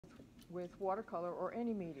with watercolor or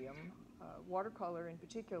any medium, watercolor in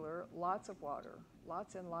particular, lots of water,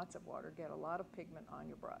 lots and lots of water, get a lot of pigment on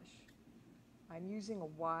your brush. I'm using a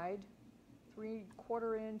wide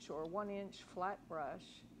 3/4 inch or 1 inch flat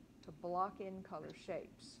brush to block in color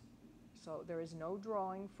shapes. So there is no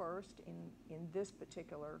drawing first in this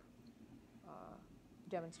particular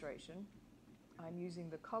demonstration. I'm using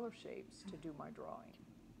the color shapes to do my drawing.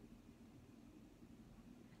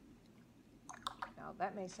 Now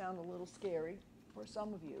that may sound a little scary for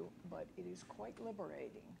some of you, but it is quite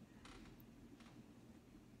liberating.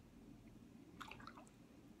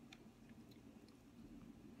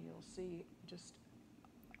 You'll see just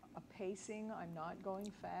a pacing. I'm not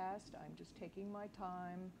going fast. I'm just taking my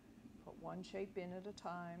time, put one shape in at a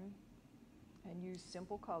time, and use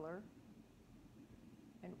simple color.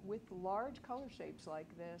 And with large color shapes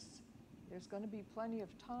like this, there's going to be plenty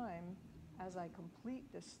of time as I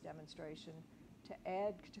complete this demonstration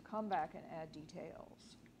to come back and add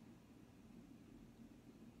details.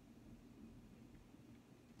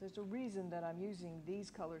 There's a reason that I'm using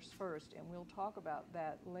these colors first, and we'll talk about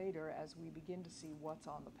that later as we begin to see what's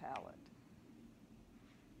on the palette.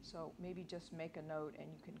 So maybe just make a note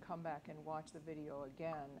and you can come back and watch the video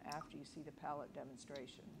again after you see the palette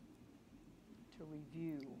demonstration to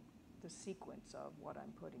review the sequence of what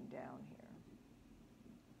I'm putting down here.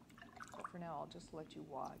 But for now, I'll just let you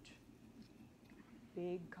watch.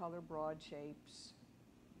 Big color broad shapes.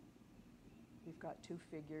 We've got two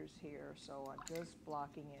figures here, so I'm just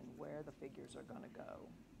blocking in where the figures are going to go.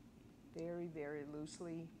 Very, very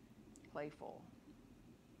loosely playful.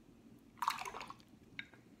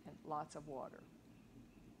 And lots of water.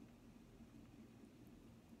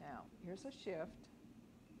 Now, here's a shift.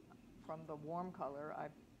 From the warm color,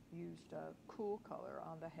 I've used a cool color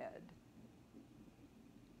on the head.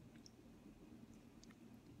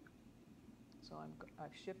 So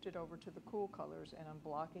I've shifted over to the cool colors, and I'm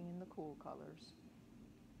blocking in the cool colors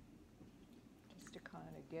just to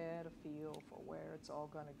kind of get a feel for where it's all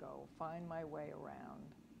going to go, find my way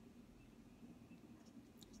around.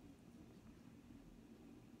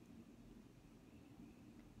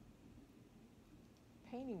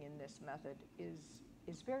 Painting in this method is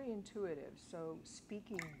very intuitive, so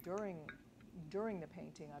speaking during the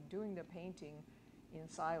painting, I'm doing the painting in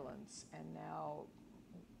silence, and now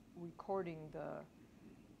recording the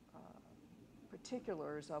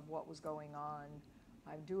particulars of what was going on,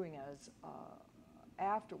 I'm doing as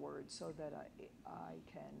afterwards so that I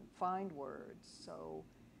can find words. So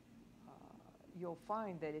you'll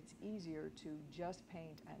find that it's easier to just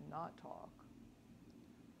paint and not talk.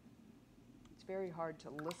 It's very hard to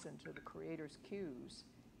listen to the creator's cues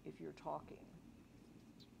if you're talking.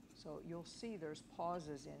 So you'll see there's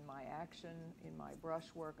pauses in my action, in my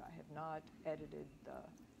brushwork. I have not edited the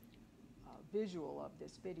visual of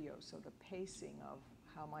this video, so the pacing of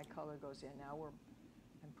how my color goes in. Now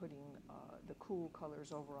I'm putting the cool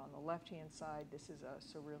colors over on the left-hand side. This is a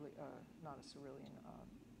not a cerulean,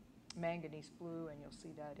 manganese blue, and you'll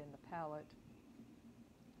see that in the palette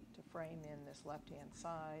to frame in this left-hand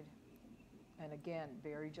side. And again,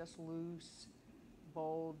 very just loose,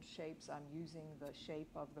 bold shapes. I'm using the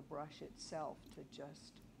shape of the brush itself to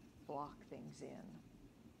just block things in.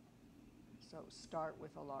 So start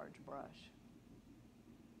with a large brush.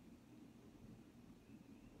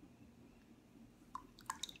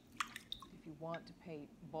 If you want to paint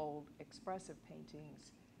bold, expressive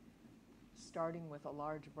paintings, starting with a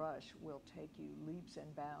large brush will take you leaps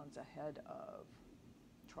and bounds ahead of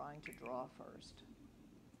trying to draw first.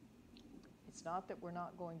 It's not that we're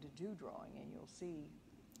not going to do drawing, and you'll see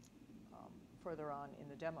further on in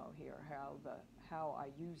the demo here how I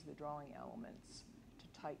use the drawing elements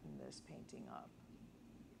to tighten this painting up.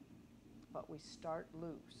 But we start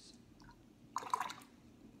loose.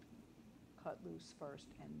 Cut loose first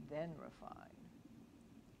and then refine.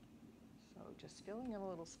 So just filling in a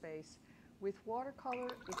little space. With watercolor,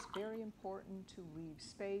 it's very important to leave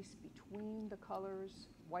space between the colors,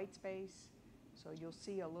 white space. So you'll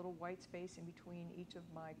see a little white space in between each of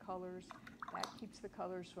my colors. That keeps the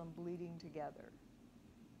colors from bleeding together.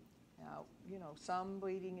 Now, you know, some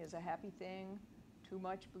bleeding is a happy thing. Too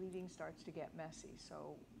much bleeding starts to get messy.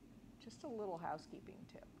 So just a little housekeeping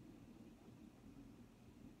tip.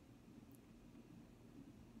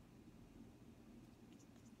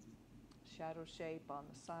 Shadow shape on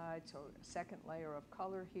the side, so a second layer of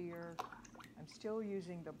color here. I'm still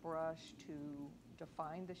using the brush to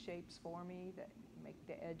define the shapes for me, that make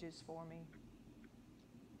the edges for me.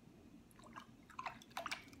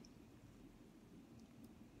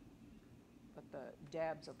 But the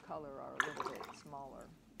dabs of color are a little bit smaller.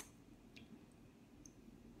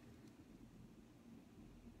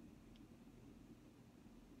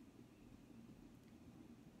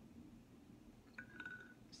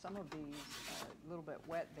 some of these are a little bit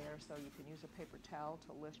wet there, so you can use a paper towel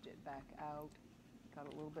to lift it back out. Got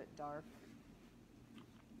a little bit dark.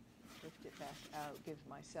 Lift it back out,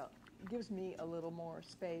 gives me a little more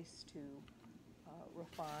space to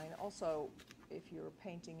refine. Also, if you're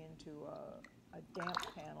painting into a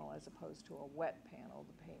damp panel as opposed to a wet panel,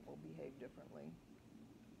 the paint will behave differently.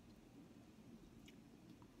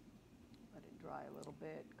 Let it dry a little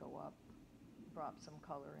bit, go up, drop some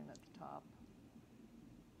color in at the top.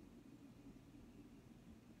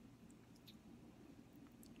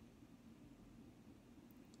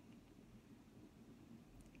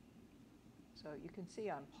 So you can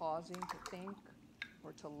see I'm pausing to think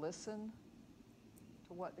or to listen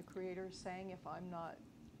to what the creator is saying. If I'm not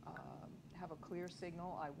have a clear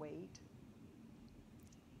signal, I wait.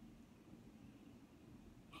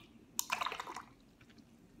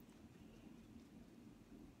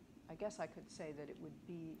 I guess I could say that it would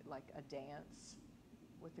be like a dance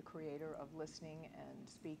with the creator of listening and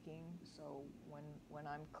speaking. So when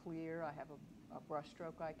I'm clear, I have a brush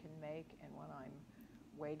stroke I can make, and when I'm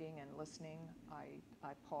waiting and listening,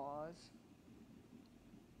 I pause.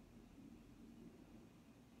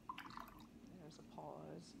 There's a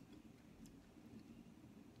pause.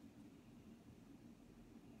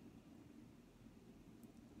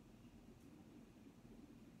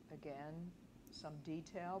 Again, some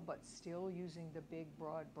detail, but still using the big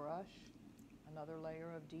broad brush. Another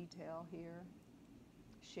layer of detail here.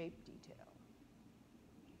 Shape detail.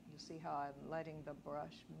 You'll see how I'm letting the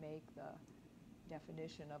brush make the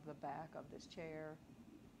definition of the back of this chair,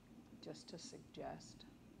 just to suggest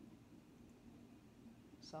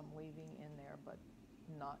some weaving in there, but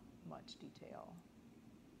not much detail.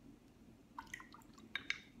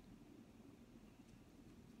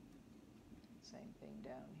 Same thing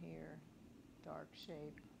down here, dark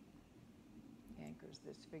shape, anchors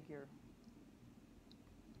this figure.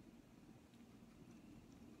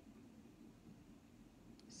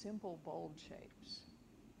 Simple, bold shapes.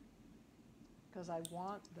 Because I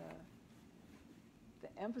want the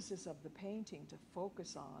emphasis of the painting to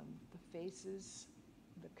focus on the faces,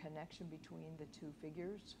 the connection between the two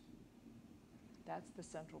figures. That's the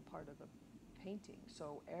central part of the painting.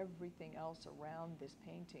 So everything else around this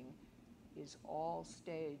painting is all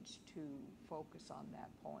staged to focus on that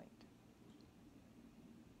point.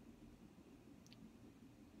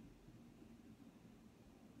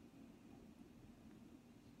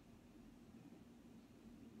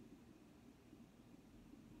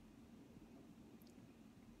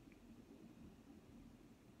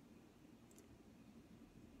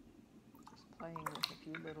 Playing with a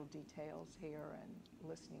few little details here and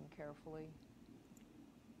listening carefully.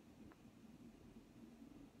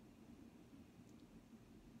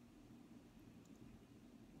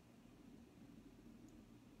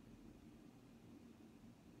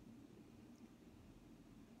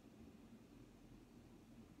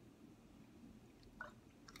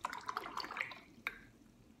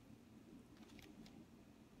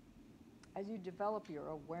 As you develop your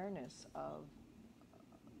awareness of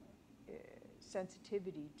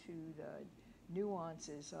sensitivity to the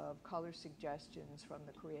nuances of color suggestions from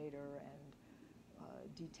the creator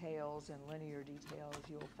and details and linear details,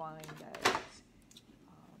 you'll find that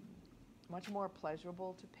it's much more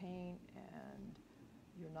pleasurable to paint, and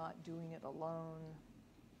you're not doing it alone.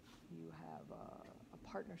 You have a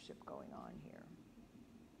partnership going on here.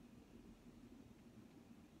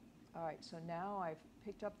 All right, so now I've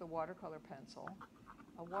picked up the watercolor pencil.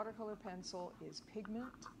 A watercolor pencil is pigment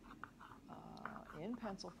in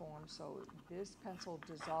pencil form, so this pencil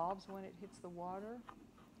dissolves when it hits the water,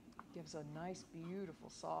 gives a nice, beautiful,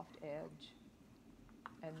 soft edge,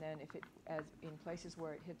 and then if it, as in places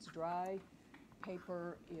where it hits dry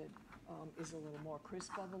paper, it is a little more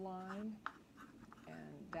crisp on the line,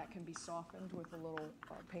 and that can be softened with a little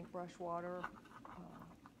paintbrush water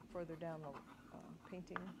further down the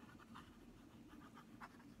painting.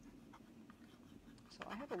 So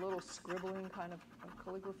I have a little scribbling kind of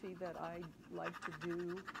calligraphy that I like to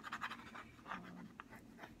do.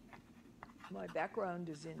 My background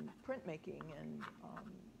is in printmaking and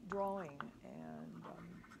drawing and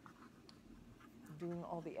doing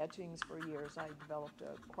all the etchings for years. I developed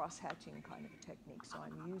a cross-hatching kind of a technique, so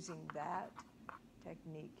I'm using that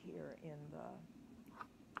technique here in the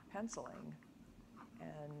penciling.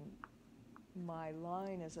 And my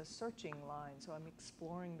line is a searching line, so I'm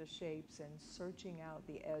exploring the shapes and searching out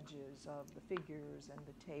the edges of the figures and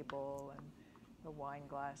the table and the wine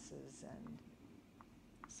glasses and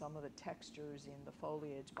some of the textures in the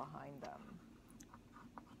foliage behind them.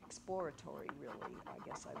 Exploratory, really, I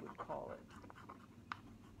guess I would call it.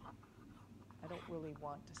 I don't really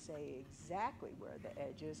want to say exactly where the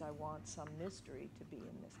edge is. I want some mystery to be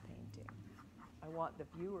in this painting. I want the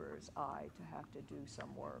viewer's eye to have to do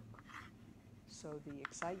some work. So the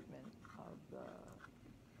excitement of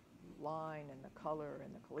the line and the color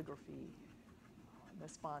and the calligraphy, the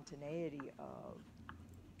spontaneity of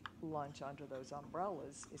lunch under those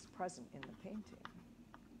umbrellas is present in the painting.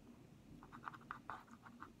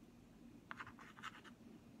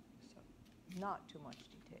 So not too much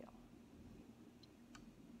detail.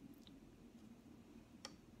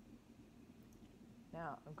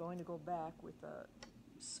 Now I'm going to go back with a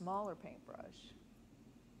smaller paintbrush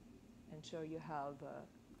and show you how the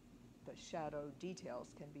shadow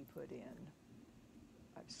details can be put in.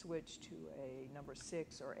 I've switched to a number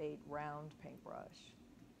 6 or 8 round paintbrush,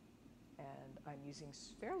 and I'm using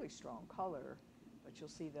fairly strong color, but you'll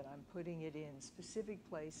see that I'm putting it in specific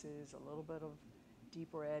places, a little bit of deep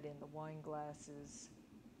red in the wine glasses.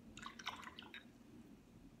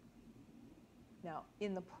 Now,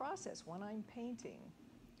 in the process, when I'm painting,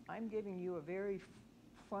 I'm giving you a very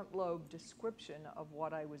front lobe description of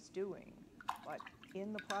what I was doing. But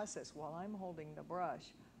in the process, while I'm holding the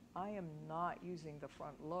brush, I am not using the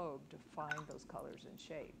front lobe to find those colors and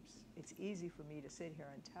shapes. It's easy for me to sit here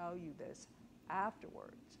and tell you this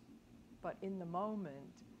afterwards. But in the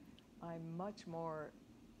moment, I'm much more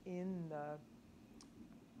in the,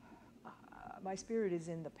 my spirit is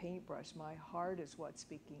in the paintbrush. My heart is what's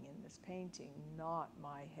speaking in this painting, not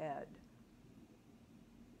my head.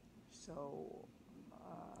 So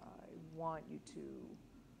I want you to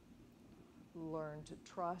learn to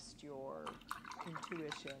trust your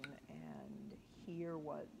intuition and hear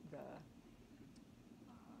what the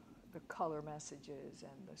color messages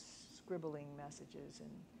and the scribbling messages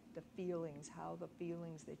and the feelings, how the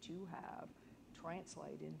feelings that you have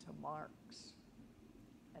translate into marks,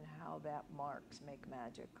 and how that marks make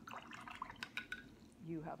magic.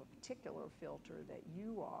 You have a particular filter that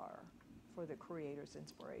you are for the creator's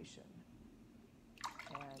inspiration,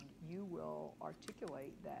 and you will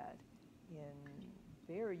articulate that in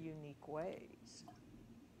very unique ways.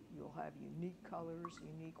 You'll have unique colors,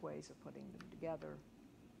 unique ways of putting them together.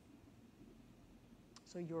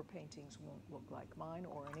 So your paintings won't look like mine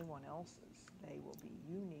or anyone else's. They will be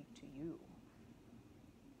unique to you.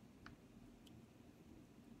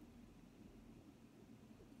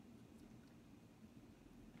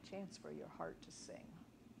 A chance for your heart to sing.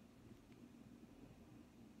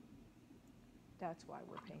 That's why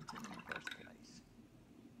we're painting in the first place.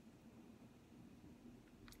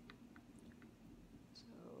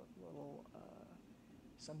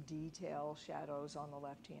 Some detail, shadows on the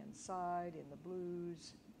left-hand side in the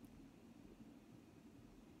blues.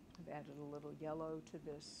 I've added a little yellow to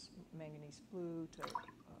this manganese blue to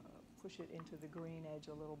push it into the green edge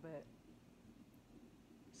a little bit.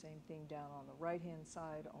 Same thing down on the right-hand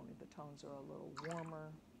side, only the tones are a little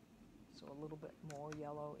warmer. So a little bit more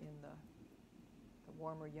yellow in the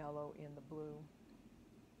warmer yellow in the blue,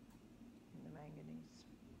 in the manganese.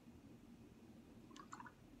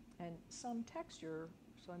 And some texture,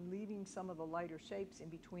 so I'm leaving some of the lighter shapes in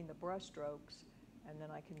between the brush strokes, and then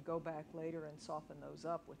I can go back later and soften those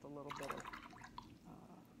up with a little bit of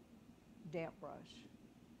damp brush.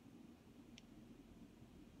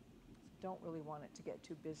 Don't really want it to get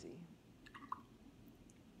too busy.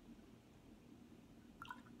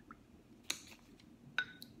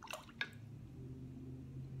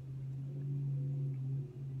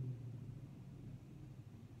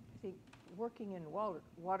 I think working in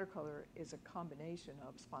watercolor is a combination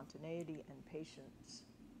of spontaneity and patience.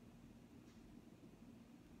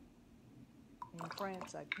 In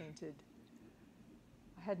France, I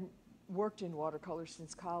hadn't worked in watercolor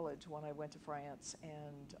since college when I went to France,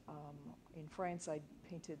 and in France I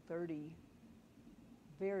painted 30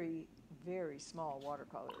 very, very small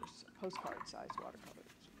watercolors, postcard-sized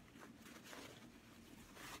watercolors.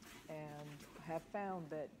 And have found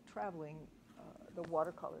that traveling the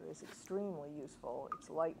watercolor is extremely useful. It's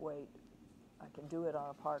lightweight. I can do it on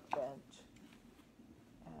a park bench.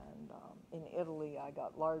 And in Italy, I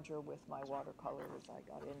got larger with my watercolors. I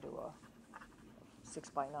got into a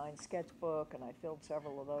 6x9 sketchbook, and I filled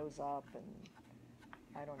several of those up, and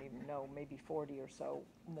I don't even know, maybe 40 or so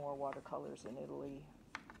more watercolors in Italy,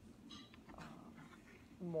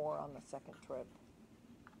 more on the second trip.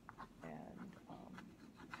 And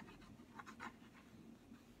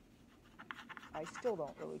I still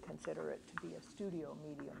don't really consider it to be a studio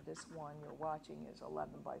medium. This one you're watching is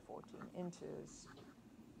 11 by 14 inches.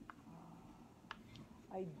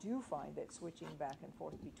 I do find that switching back and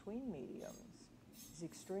forth between mediums is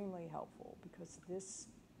extremely helpful, because this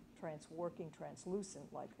working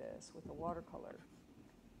translucent like this with the watercolor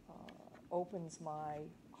opens my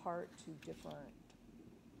heart to different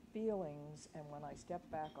feelings, and when I step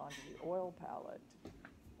back onto the oil palette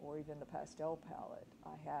or even the pastel palette,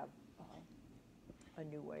 I have a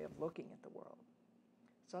new way of looking at the world.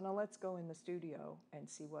 So now let's go in the studio and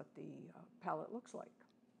see what the palette looks like.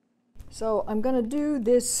 So I'm going to do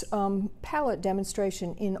this palette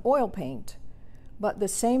demonstration in oil paint, but the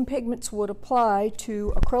same pigments would apply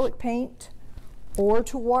to acrylic paint or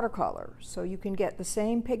to watercolor. So you can get the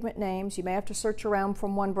same pigment names. You may have to search around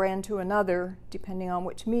from one brand to another depending on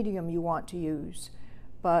which medium you want to use,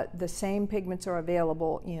 but the same pigments are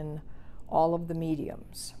available in all of the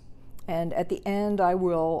mediums. And at the end I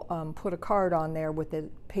will put a card on there with the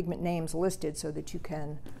pigment names listed so that you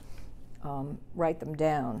can write them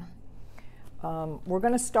down. We're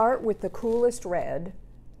going to start with the coolest red,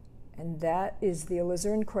 and that is the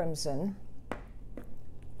alizarin crimson.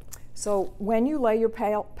 So when you lay your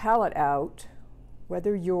palette out,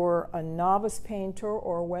 whether you're a novice painter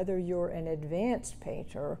or whether you're an advanced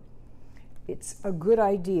painter, it's a good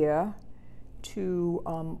idea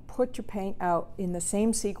to put your paint out in the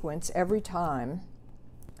same sequence every time.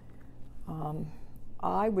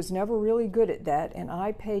 I was never really good at that, and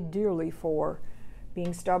I paid dearly for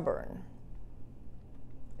being stubborn.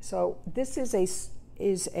 So this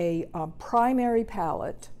is a primary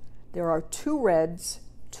palette. There are 2 reds,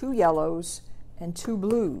 2 yellows, and 2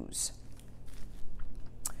 blues.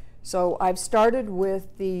 So I've started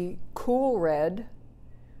with the cool red,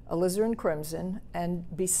 alizarin crimson, and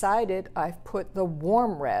beside it I've put the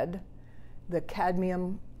warm red, the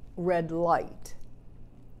cadmium red light.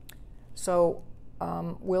 So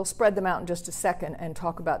we'll spread them out in just a second and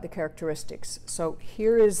talk about the characteristics. So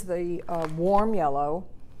here is the warm yellow,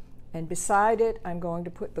 and beside it I'm going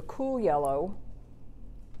to put the cool yellow.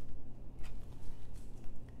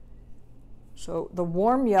 So the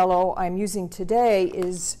warm yellow I'm using today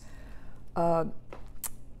is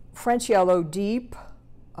French yellow deep.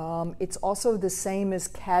 It's also the same as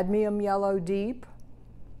cadmium yellow deep.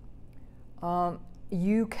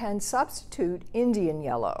 You can substitute Indian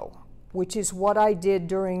yellow, which is what I did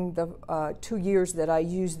during the 2 years that I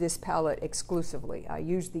used this palette exclusively. I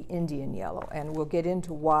used the Indian yellow, and we'll get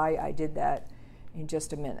into why I did that in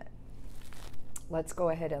just a minute. Let's go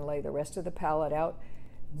ahead and lay the rest of the palette out.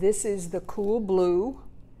 This is the cool blue,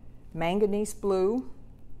 manganese blue.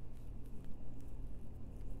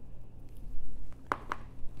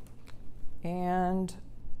 And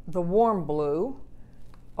the warm blue,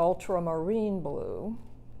 ultramarine blue.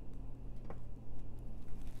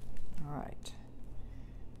 All right.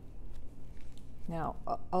 Now,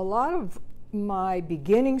 a lot of my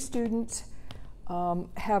beginning students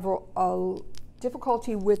have a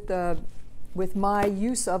difficulty with my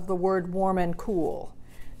use of the word warm and cool.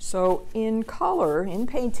 So in color, in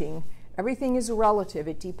painting, everything is relative.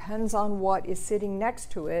 It depends on what is sitting next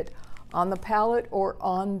to it on the palette or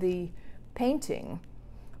on the painting,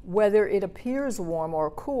 whether it appears warm or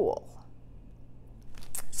cool.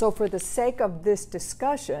 So for the sake of this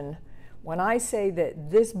discussion, when I say that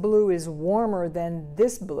this blue is warmer than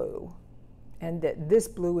this blue and that this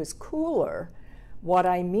blue is cooler, what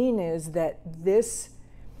I mean is that this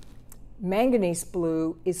manganese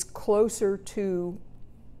blue is closer to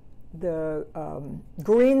the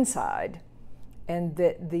green side, and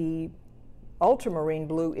that the ultramarine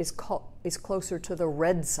blue is closer to the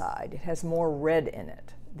red side. It has more red in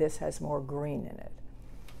it. This has more green in it.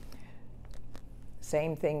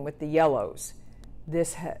 Same thing with the yellows.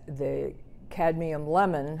 The cadmium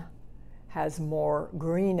lemon has more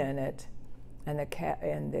green in it, and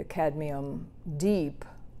the cadmium deep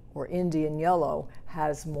or Indian yellow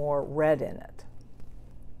has more red in it.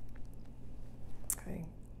 Okay.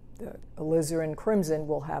 The alizarin crimson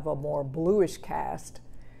will have a more bluish cast,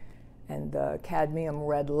 and the cadmium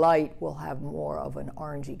red light will have more of an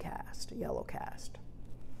orangey cast, a yellow cast.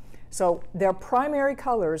 So they're primary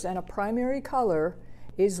colors, and a primary color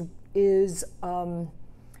is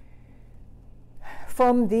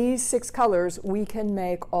from these 6 colors, we can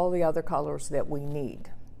make all the other colors that we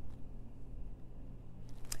need.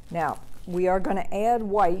 Now, we are going to add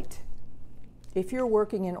white. If you're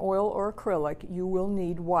working in oil or acrylic, you will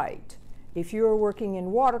need white. If you're working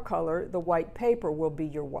in watercolor, the white paper will be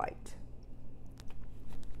your white.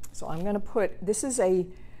 So I'm going to put, this is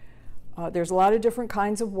there's a lot of different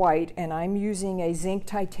kinds of white, and I'm using a zinc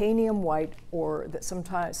titanium white, or that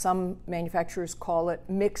sometimes some manufacturers call it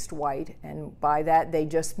mixed white, and by that they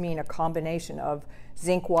just mean a combination of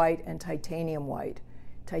zinc white and titanium white.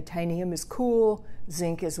 Titanium is cool,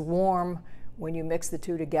 zinc is warm. When you mix the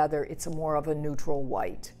two together, it's more of a neutral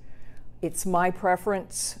white. It's my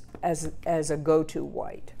preference as a go-to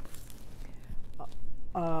white.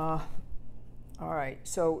 All right,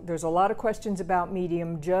 so there's a lot of questions about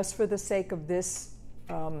medium. Just for the sake of this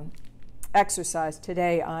exercise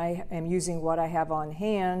today, I am using what I have on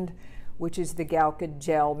hand, which is the Galca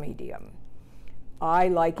gel medium. I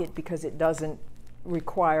like it because it doesn't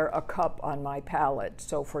require a cup on my palette.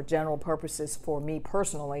 So for general purposes, for me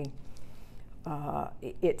personally,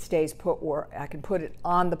 it stays put, or I can put it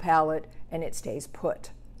on the palette and it stays put.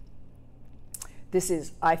 This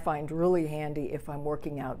is, I find, really handy if I'm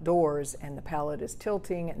working outdoors and the palette is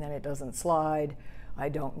tilting and then it doesn't slide. I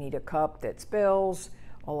don't need a cup that spills,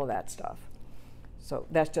 all of that stuff. So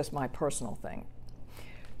that's just my personal thing.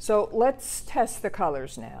 So let's test the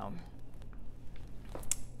colors now.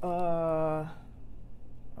 All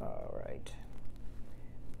right.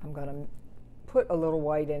 I'm going to put a little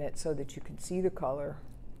white in it so that you can see the color.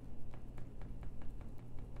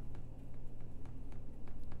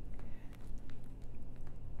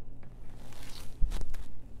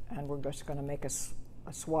 And we're just going to make a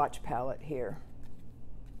swatch palette here.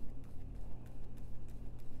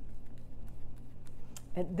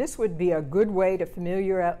 And this would be a good way to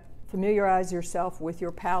familiarize yourself with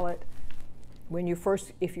your palette when you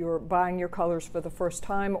first, if you're buying your colors for the first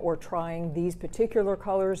time or trying these particular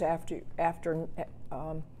colors after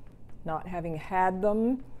not having had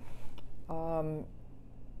them.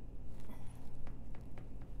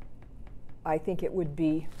 I think it would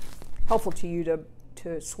be helpful to you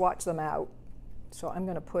to swatch them out. So I'm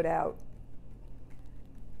going to put out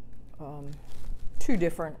two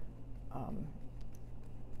different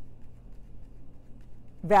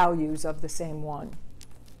values of the same one.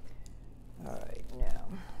 All right, now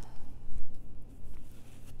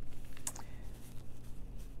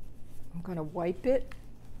I'm going to wipe it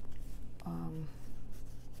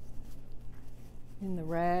in the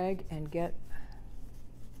rag and get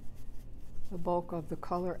the bulk of the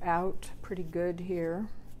color out pretty good here.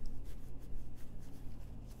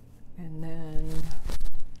 And then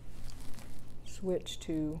switch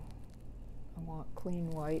to, I want clean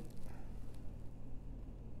white.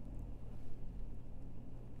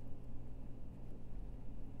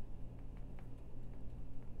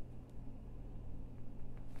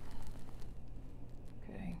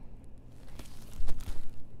 Okay.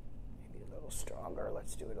 Maybe a little stronger.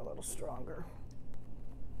 Let's do it a little stronger.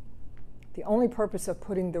 The only purpose of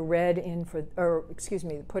putting the red in for, or excuse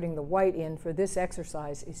me, putting the white in for this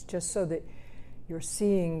exercise is just so that you're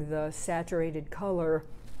seeing the saturated color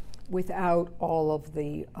without all of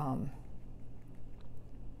the,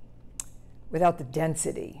 without the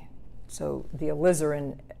density. So the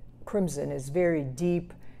alizarin crimson is very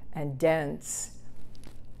deep and dense,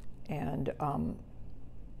 and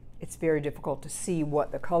it's very difficult to see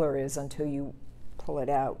what the color is until you pull it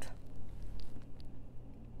out.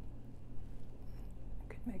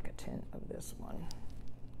 Make a tint of this one.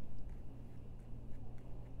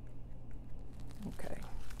 Okay.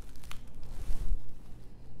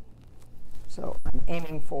 So I'm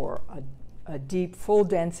aiming for a deep, full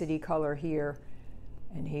density color here,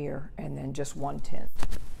 and then just one tint.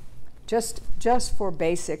 Just for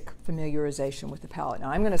basic familiarization with the palette.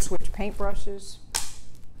 Now I'm going to switch paintbrushes.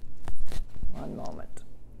 One moment.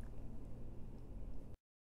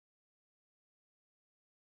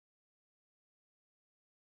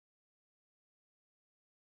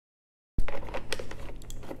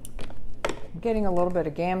 Getting a little bit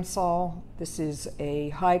of Gamsol. This is a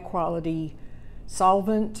high quality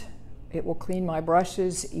solvent. It will clean my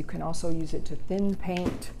brushes. You can also use it to thin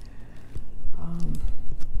paint.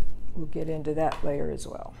 We'll get into that layer as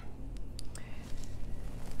well.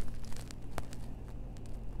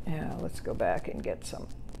 Now let's go back and get some.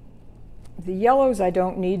 The yellows I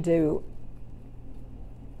don't need to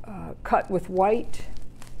cut with white.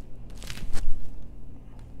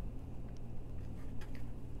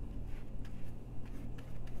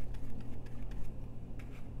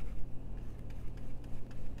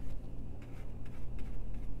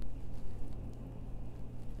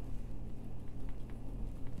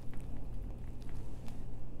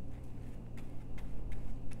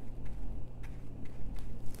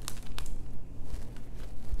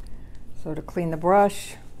 So to clean the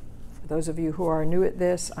brush, for those of you who are new at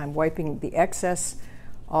this, I'm wiping the excess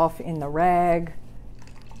off in the rag.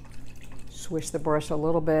 Swish the brush a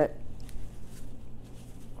little bit.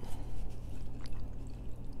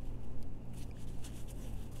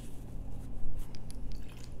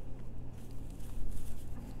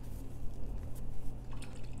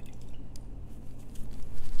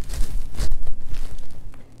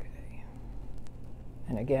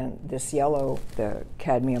 And again, this yellow, the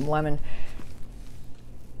cadmium lemon.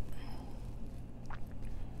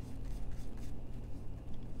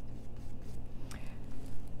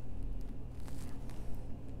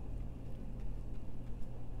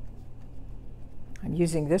 I'm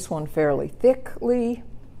using this one fairly thickly.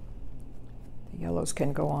 The yellows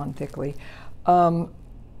can go on thickly.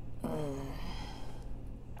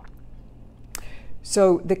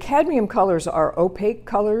 So the cadmium colors are opaque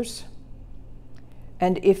colors,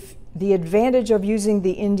 and if the advantage of using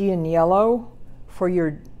the Indian yellow for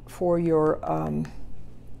your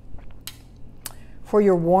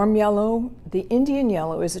warm yellow, the Indian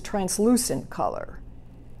yellow is a translucent color,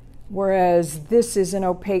 whereas this is an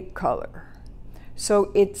opaque color.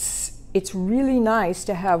 So it's really nice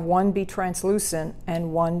to have one be translucent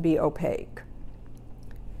and one be opaque.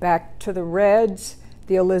 Back to the reds,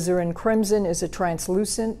 the alizarin crimson is a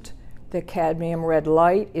translucent, the cadmium red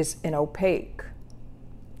light is an opaque.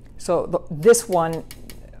 So this one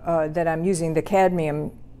that I'm using, the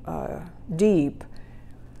cadmium deep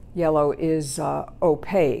yellow, is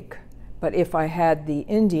opaque. But if I had the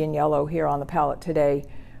Indian yellow here on the palette today,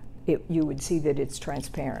 you would see that it's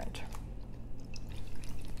transparent.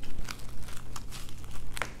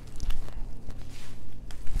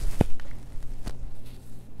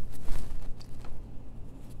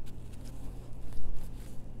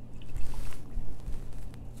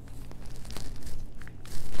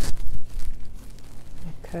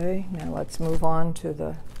 Okay, now let's move on to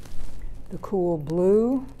the cool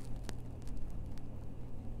blue.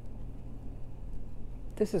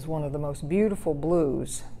 This is one of the most beautiful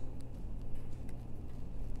blues.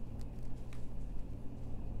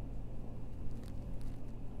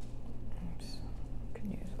 Oops,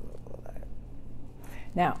 can use a little of that.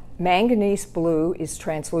 Now, manganese blue is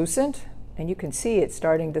translucent, and you can see it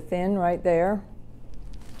starting to thin right there.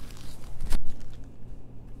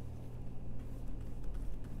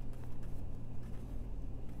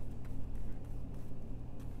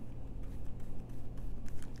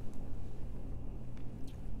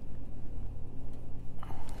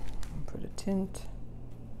 Tint.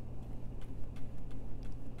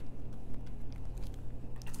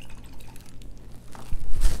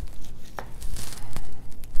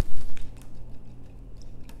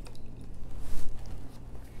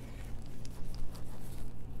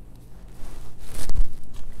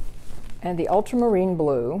 And the ultramarine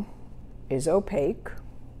blue is opaque.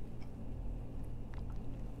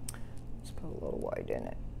 Let's put a little white in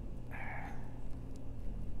it.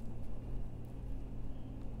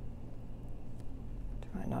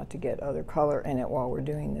 Try not to get other color in it while we're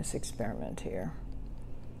doing this experiment here.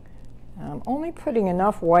 I'm only putting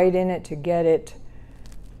enough white in it to get it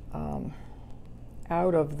out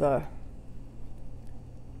of the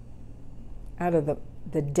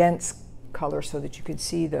dense color, so that you can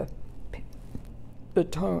see the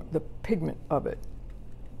tone, the pigment of it.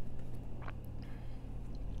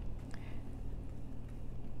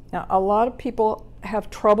 Now, a lot of people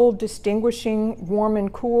have trouble distinguishing warm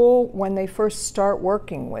and cool when they first start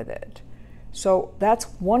working with it. So that's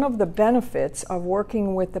one of the benefits of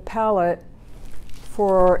working with the palette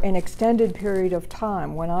for an extended period of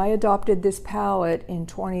time. When I adopted this palette in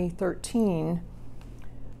 2013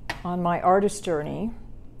 on my artist journey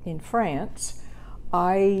in France,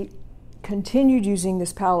 I continued using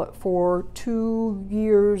this palette for 2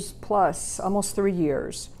 years plus, almost 3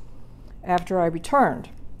 years after I returned.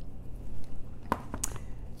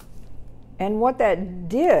 And what that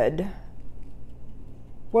did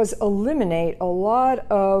was eliminate a lot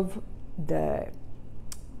of the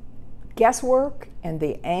guesswork and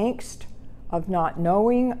the angst of not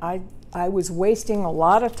knowing. I was wasting a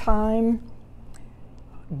lot of time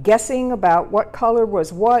guessing about what color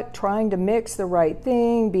was what, trying to mix the right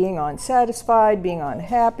thing, being unsatisfied, being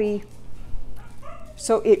unhappy.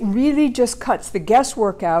 So it really just cuts the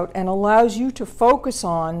guesswork out and allows you to focus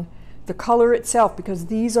on the color itself, because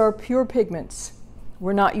these are pure pigments.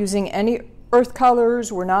 We're not using any earth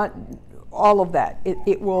colors, we're not all of that.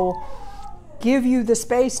 It will give you the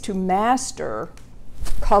space to master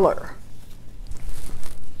color.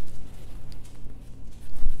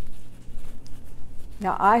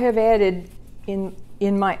 Now, I have added, in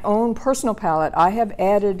my own personal palette, I have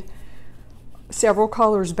added several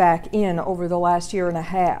colors back in over the last year and a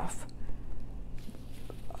half.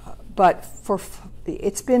 But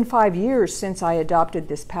it's been 5 years since I adopted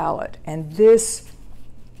this palette, and this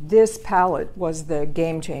palette was the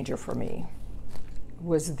game changer for me,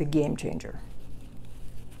 was the game changer.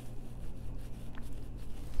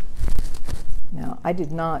 Now, I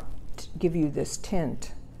did not give you this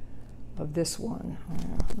tint of this one.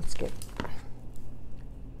 Let's get,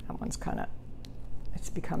 that one's kind of, it's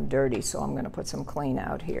become dirty, so I'm going to put some clean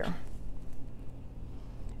out here.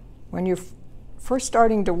 When you're first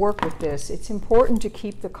starting to work with this, it's important to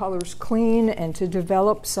keep the colors clean and to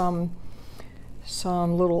develop some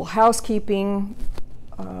little housekeeping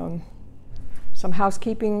some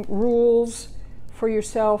housekeeping rules for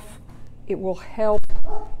yourself. It will help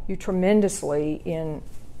you tremendously in,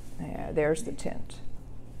 there's the tint.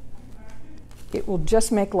 It will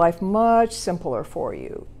just make life much simpler for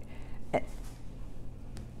you.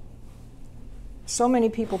 So many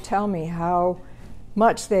people tell me how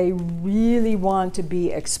much they really want to be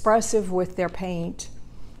expressive with their paint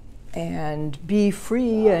and be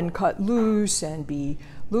free and cut loose and be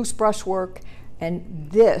loose brushwork, and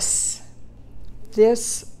this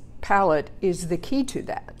palette is the key to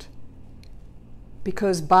that,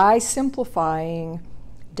 because by simplifying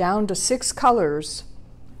down to 6 colors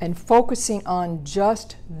and focusing on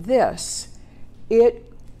just this,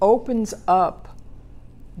 it opens up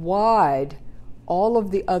wide all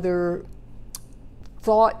of the other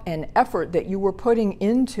thought and effort that you were putting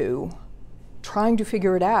into trying to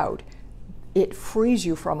figure it out. It frees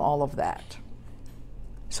you from all of that.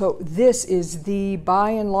 So this is the,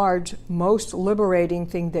 by and large, most liberating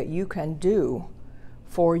thing that you can do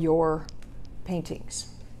for your paintings.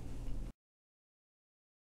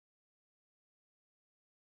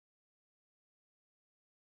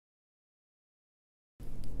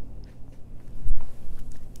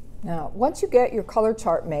 Now, once you get your color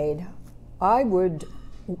chart made, I would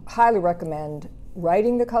highly recommend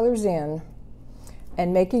writing the colors in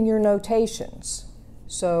and making your notations.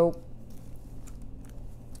 So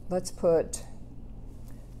let's put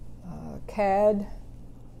cad,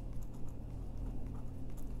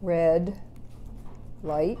 red,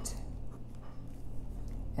 light,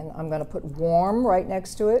 and I'm going to put warm right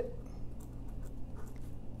next to it.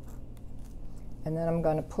 And then I'm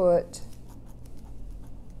going to put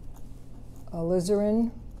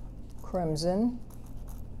alizarin, crimson,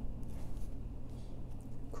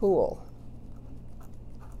 cool.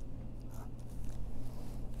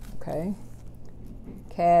 Okay.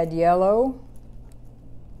 Cad yellow.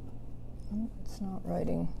 It's not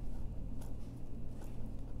writing.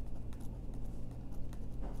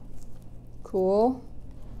 Cool.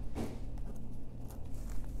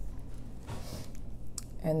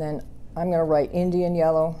 And then I'm going to write Indian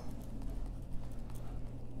yellow.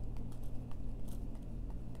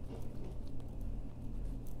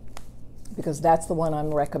 Because that's the one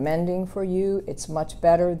I'm recommending for you. It's much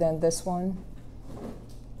better than this one.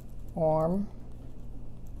 Warm.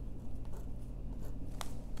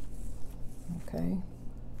 Okay.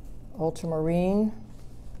 Ultramarine.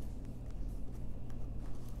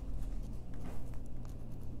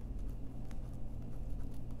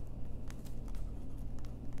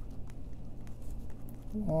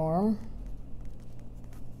 Warm.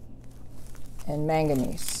 And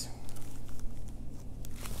manganese.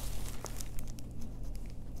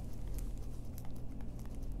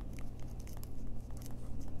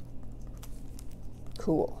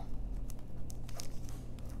 Cool.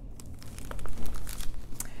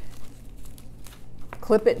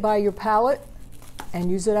 Clip it by your palette and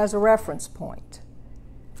use it as a reference point.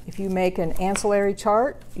 If you make an ancillary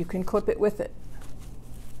chart, you can clip it with it.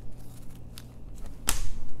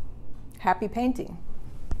 Happy painting.